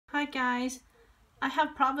Hi guys, I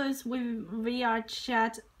have problems with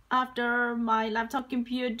VRChat after my laptop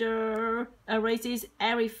computer erases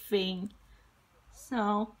everything.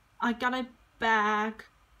 So I got it back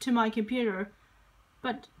to my computer,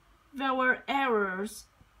 but there were errors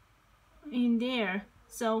in there.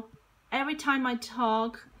 So every time I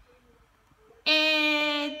talk,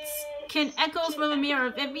 it can echo through the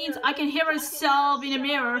mirror. That means I can hear myself in the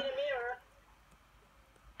mirror.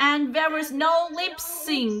 And there is no lip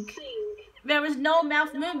sync. There is no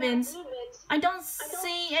mouth movements. I don't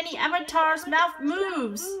see any avatar's mouth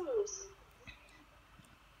moves.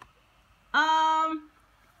 My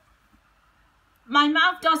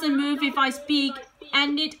mouth doesn't move if I speak,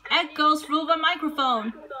 and it echoes through the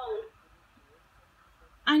microphone.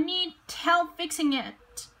 I need help fixing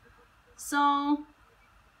it. So,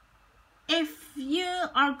 if you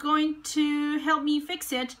are going to help me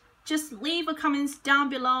fix it, just leave a comments down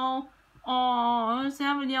below, or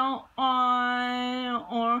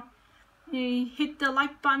hit the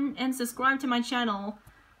like button and subscribe to my channel.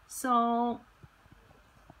 So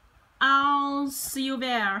I'll see you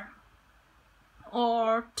there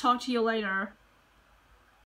or talk to you later.